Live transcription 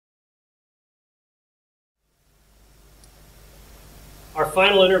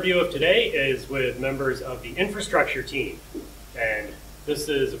final interview of today is with members of the infrastructure team. And this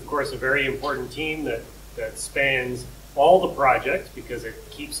is, of course, a very important team that spans all the projects because it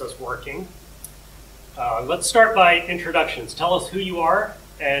keeps us working. Let's start by introductions. Tell us who you are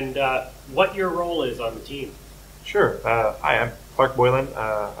and what your role is on the team. Sure. Hi, I'm Clark Boylan.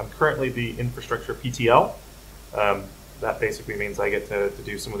 I'm currently the infrastructure PTL. That basically means I get to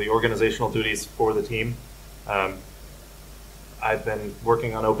do some of the organizational duties for the team. I've been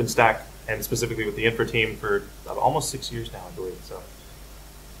working on OpenStack and specifically with the infra team for almost 6 years now, I believe. So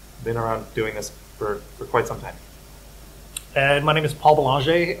I've been around doing this for quite some time. And my name is Paul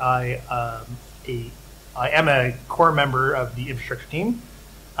Belanger. I am a core member of the infrastructure team.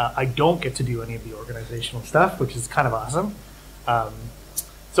 I don't get to do any of the organizational stuff, which is kind of awesome.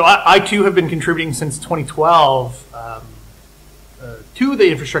 So I too have been contributing since 2012 to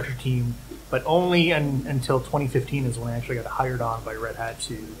the infrastructure team, but only until 2015 is when I actually got hired on by Red Hat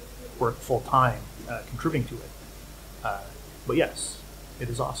to work full time contributing to it. But yes, it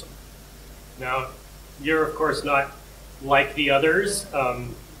is awesome. Now, you're of course not like the others,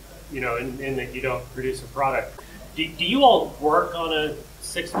 in that you don't produce a product. Do you all work on a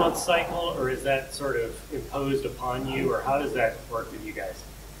 6-month cycle, or is that sort of imposed upon you, or how does that work with you guys?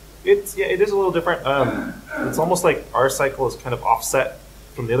 It is a little different. It's almost like our cycle is kind of offset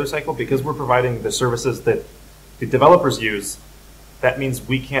from the other cycle because we're providing the services that the developers use. That means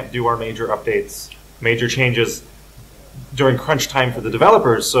we can't do our major updates, major changes during crunch time for the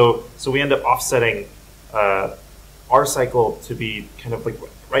developers. So we end up offsetting our cycle to be kind of like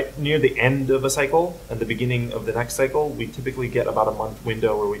right near the end of a cycle and the beginning of the next cycle. We typically get about a month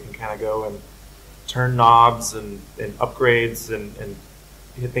window where we can kind of go and turn knobs and upgrades and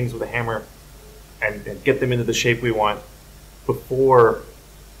hit things with a hammer and get them into the shape we want before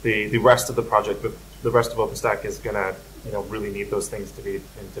the rest of the project, the rest of OpenStack is gonna really need those things to be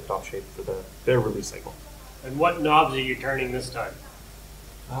in tip-top shape for their release cycle. And what knobs are you turning this time?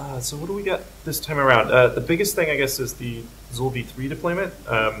 So what do we got this time around? The biggest thing, I guess, is the Zuul v3 deployment.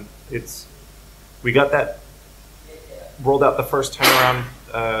 We got that rolled out the first time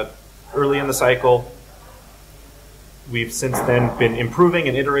around early in the cycle. We've since then been improving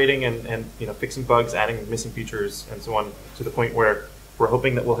and iterating and fixing bugs, adding missing features, and so on, to the point where we're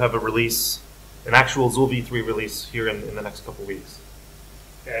hoping that we'll have a release, an actual Zuul v3 release here in the next couple weeks.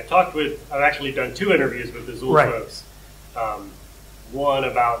 Yeah, I've actually done 2 interviews with the Zuul folks. One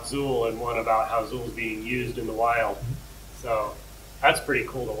about Zuul and one about how Zuul is being used in the wild. So that's pretty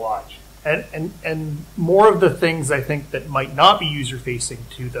cool to watch. And more of the things I think that might not be user facing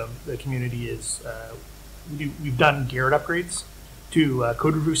to the community is we've done Garrett upgrades to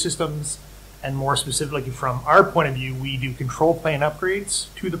code review systems, and more specifically from our point of view, we do control plane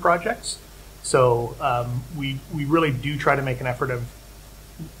upgrades to the projects. So we really do try to make an effort of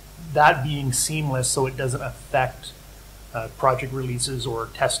that being seamless so it doesn't affect project releases or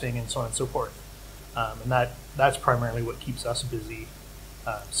testing and so on and so forth. And that's primarily what keeps us busy.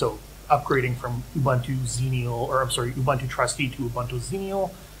 So upgrading from Ubuntu Trustee to Ubuntu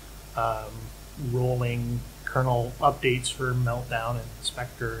Xenial, rolling kernel updates for Meltdown and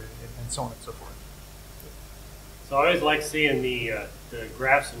Spectre and so on and so forth. So I always like seeing the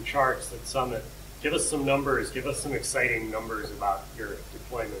graphs and charts at Summit. Give us some numbers. Give us some exciting numbers about your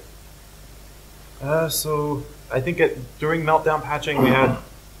deployment. So I think during Meltdown patching, we had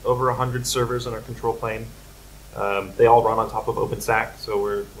over 100 servers in our control plane. They all run on top of OpenStack, so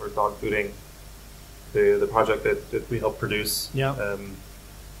we're dogfooding the project that we helped produce. Yeah.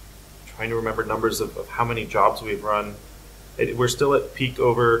 Trying to remember numbers of how many jobs we've run. We're still at peak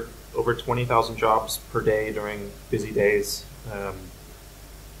over 20,000 jobs per day during busy days.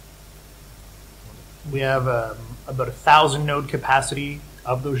 We have about 1,000 node capacity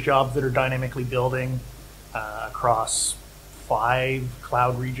of those jobs that are dynamically building across 5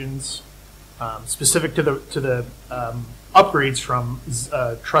 cloud regions. Specific to the upgrades from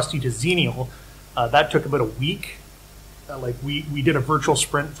Trustee to Xenial, that took about a week. We did a virtual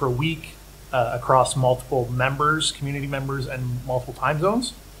sprint for a week across multiple members, community members, and multiple time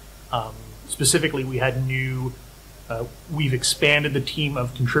zones. Specifically, we had we've expanded the team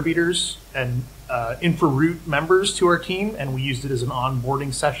of contributors and infra-root members to our team, and we used it as an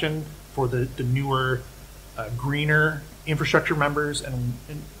onboarding session for the newer, greener infrastructure members, and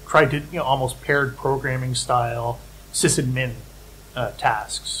tried to almost paired programming style sysadmin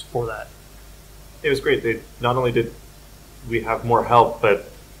tasks for that. It was great. Not only did we have more help, but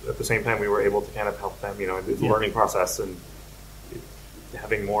at the same time we were able to kind of help them, in the learning process and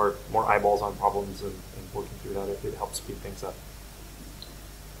having more eyeballs on problems and working through that. It helps speed things up.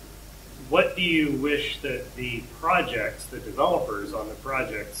 what do you wish that the projects, the developers on the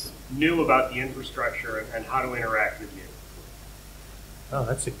projects, knew about the infrastructure and how to interact with you? Oh,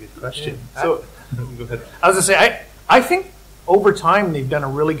 that's a good question. So, go ahead. I was going to say, I think over time they've done a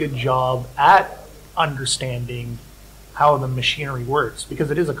really good job at understanding how the machinery works,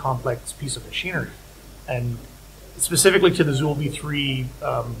 because it is a complex piece of machinery. And specifically to the Zool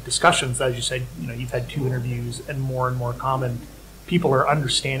v3 discussions, as you said, you've had 2 interviews, and more common. People are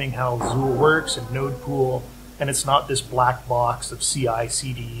understanding how Zool works and Node Pool, and it's not this black box of CI,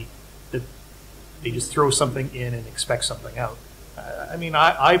 CD that they just throw something in and expect something out.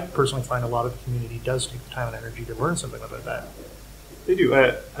 I personally find a lot of the community does take the time and energy to learn something about that. They do.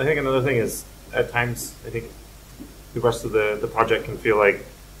 I think another thing is, at times, I think the rest of the project can feel like,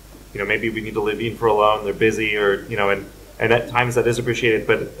 maybe we need to leave Infra alone, they're busy, or, and at times that is appreciated,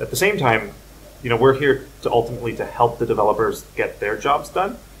 but at the same time, we're here to ultimately to help the developers get their jobs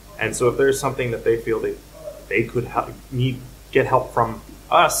done. And so if there's something that they feel they could get help from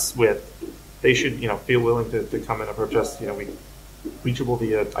us with, they should, feel willing to come and approach us. We reachable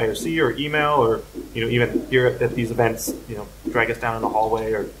via IRC or email, or even here at these events, drag us down in the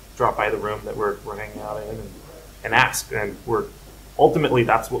hallway or drop by the room that we're hanging out in and ask. And we're ultimately,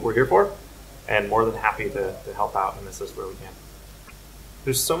 that's what we're here for, and more than happy to help out and assist where we can.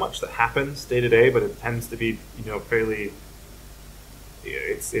 There's so much that happens day to day, but it tends to be fairly.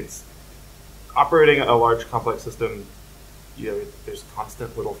 It's operating a large complex system. There's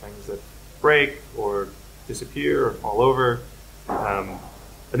constant little things that break or disappear or fall over. I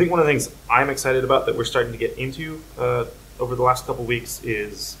think one of the things I'm excited about that we're starting to get into over the last couple weeks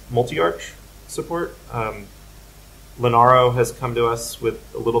is multi-arch support. Lenaro has come to us with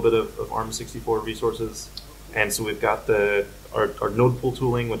a little bit of ARM64 resources, and so we've got our node pool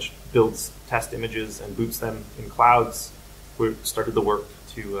tooling, which builds test images and boots them in clouds. We started the work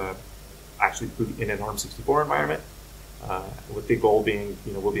to actually boot in an ARM64 environment, with the goal being,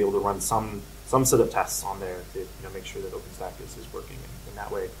 we'll be able to run some set of tests on there to make sure that OpenStack is working in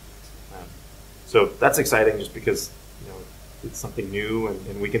that way. So that's exciting, just because it's something new,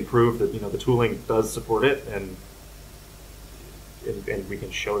 and we can prove that the tooling does support it, and we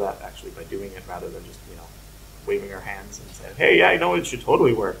can show that actually by doing it, rather than just waving our hands and saying, hey, yeah, it should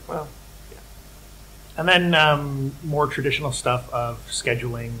totally work. Well, yeah. And then more traditional stuff of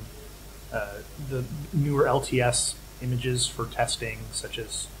scheduling the newer LTS images for testing, such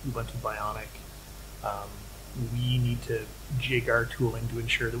as Ubuntu Bionic. We need to jig our tooling to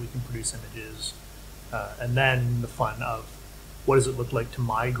ensure that we can produce images. And then the fun of what does it look like to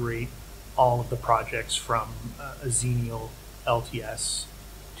migrate all of the projects from a Xenial LTS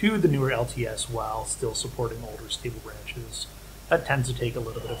to the newer LTS while still supporting older stable branches. That tends to take a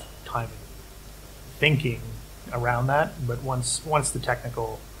little bit of time and thinking around that, but once the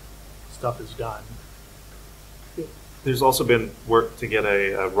technical stuff is done. There's also been work to get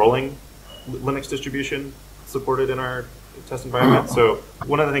a rolling Linux distribution supported in our test environment. So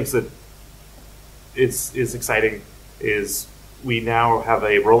one of the things that is exciting is we now have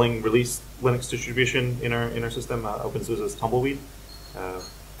a rolling release Linux distribution in our system, OpenSUSE's Tumbleweed.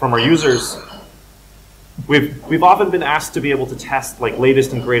 From our users, we've often been asked to be able to test like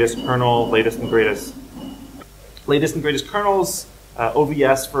latest and greatest kernel, latest and greatest kernels.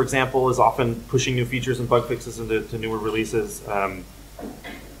 OVS, for example, is often pushing new features and bug fixes into newer releases. And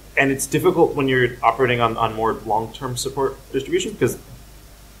it's difficult when you're operating on more long-term support distribution, because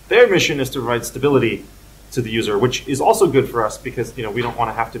their mission is to provide stability to the user, which is also good for us, because we don't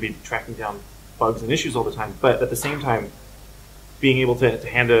want to have to be tracking down bugs and issues all the time. But at the same time, being able to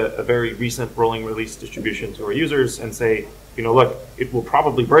hand a very recent rolling release distribution to our users and say, look, it will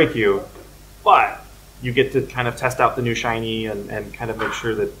probably break you, but you get to kind of test out the new shiny and kind of make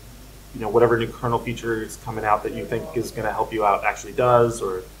sure that whatever new kernel feature is coming out that you think is going to help you out actually does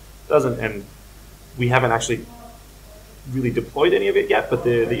or doesn't. And we haven't actually really deployed any of it yet, but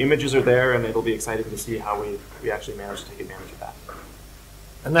the images are there, and it'll be exciting to see how we actually manage to take advantage of that.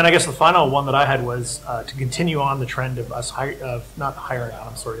 And then I guess the final one that I had was to continue on the trend of us onboarding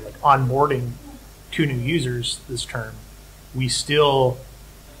 2 new users this term. We still,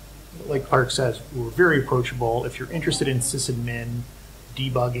 like Clark says, we're very approachable. If you're interested in sysadmin,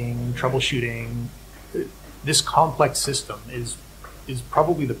 debugging, troubleshooting, this complex system is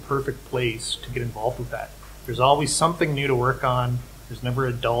probably the perfect place to get involved with that. There's always something new to work on. There's never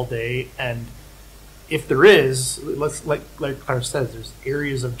a dull day, and if there is, like Clark says, there's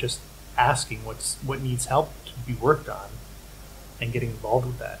areas of just asking what needs help to be worked on and getting involved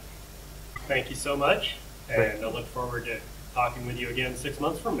with that. Thank you so much, and I look forward to talking with you again 6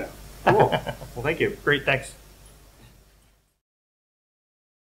 months from now. Cool. Well, thank you. Great, thanks.